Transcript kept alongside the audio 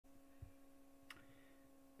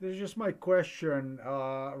This is just my question.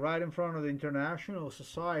 Right in front of the International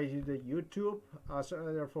Society, the YouTube,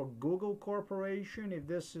 so therefore Google Corporation, if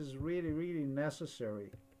this is really necessary.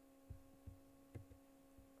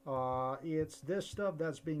 It's this stuff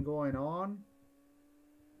that's been going on.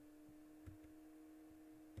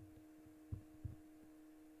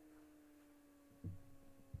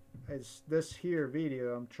 It's this here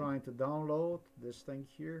video I'm trying to download, this thing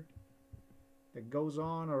here. It goes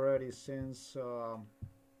on already since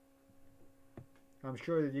I'm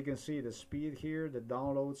sure that you can see the speed here, the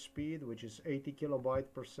download speed, which is 80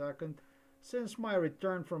 kilobytes per second, since my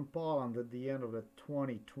return from Poland at the end of the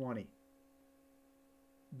 2020.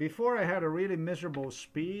 Before I had a really miserable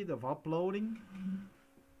speed of uploading.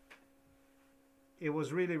 It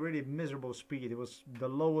was really miserable speed. It was the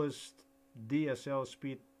lowest DSL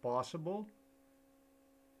speed possible.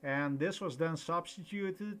 And this was then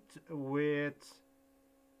substituted with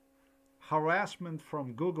harassment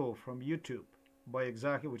from Google, from YouTube, by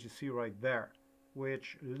exactly what you see right there,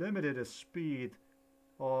 which limited the speed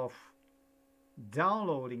of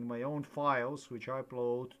downloading my own files, which I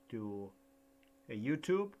upload to a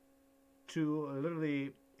YouTube, to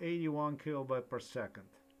literally 81 kilobytes per second.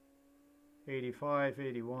 85,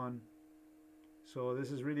 81. So this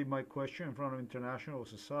is really my question in front of International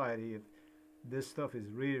Society, if this stuff is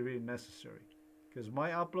really necessary. Because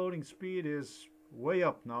my uploading speed is way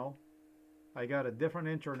up now. I got a different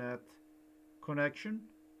internet connection,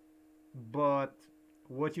 but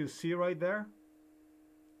what you see right there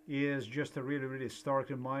is just a really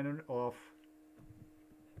stark reminder of,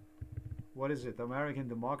 what is it, American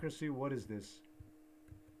democracy? What is this?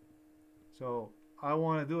 So I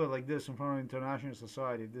want to do it like this in front of International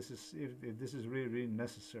Society, if this is really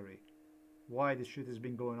necessary. Why this shit has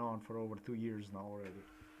been going on for over 2 years now already.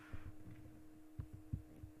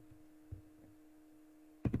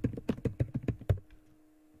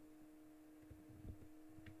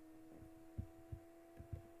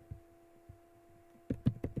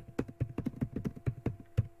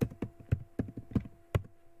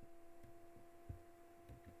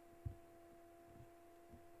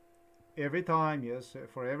 Every time, yes,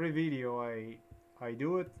 for every video I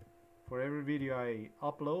do it, for every video I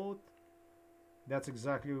upload, that's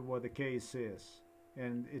exactly what the case is,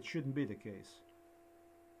 and it shouldn't be the case.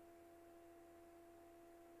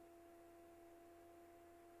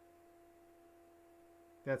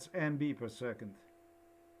 That's MB per second.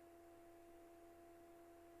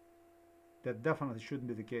 That definitely shouldn't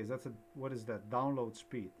be the case. That's a, what is that, download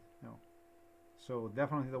speed? No. So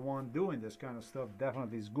definitely the one doing this kind of stuff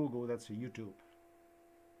definitely is Google. That's a YouTube.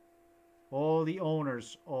 All the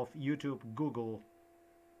owners of YouTube, Google,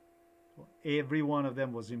 every one of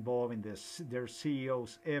them was involved in this. Their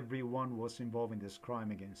CEOs, everyone was involved in this crime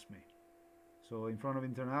against me. So in front of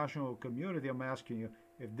international community, I'm asking you,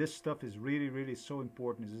 if this stuff is really so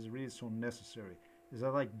important, is this really so necessary? Is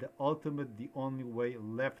that like the ultimate, the only way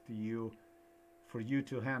left to you for you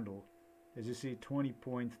to handle? As you see,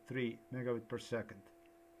 20.3 megabit per second.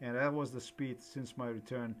 And that was the speed since my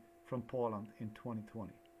return from Poland in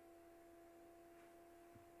 2020.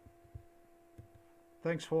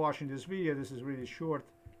 Thanks for watching this video. This is really short.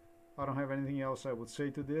 I don't have anything else I would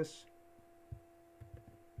say to this.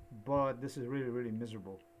 But this is really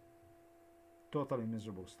miserable. Totally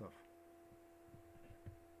miserable stuff.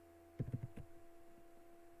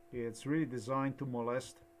 It's really designed to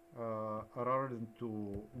molest rather than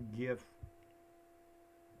to give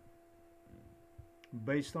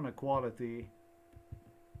based on a quality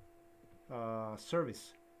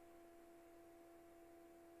service.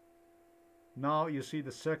 Now you see the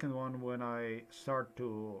second one when I start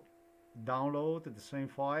to download the same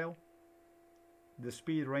file. The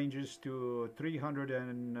speed ranges to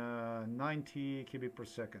 390 kbps per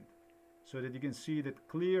second. So that you can see that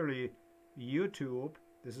clearly YouTube,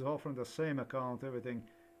 this is all from the same account, everything,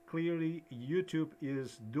 clearly YouTube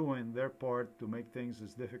is doing their part to make things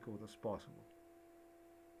as difficult as possible.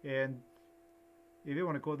 And if you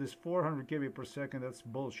want to call this 400 kbps per second, that's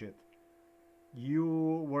bullshit.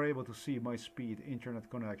 You were able to see my speed internet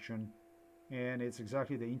connection, and it's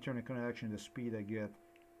exactly the internet connection, the speed I get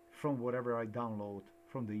from whatever I download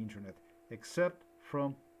from the internet, except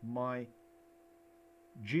from my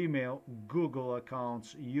Gmail, Google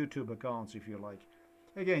accounts, YouTube accounts, if you like.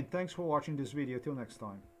 Again, thanks for watching this video. Till next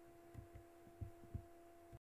time.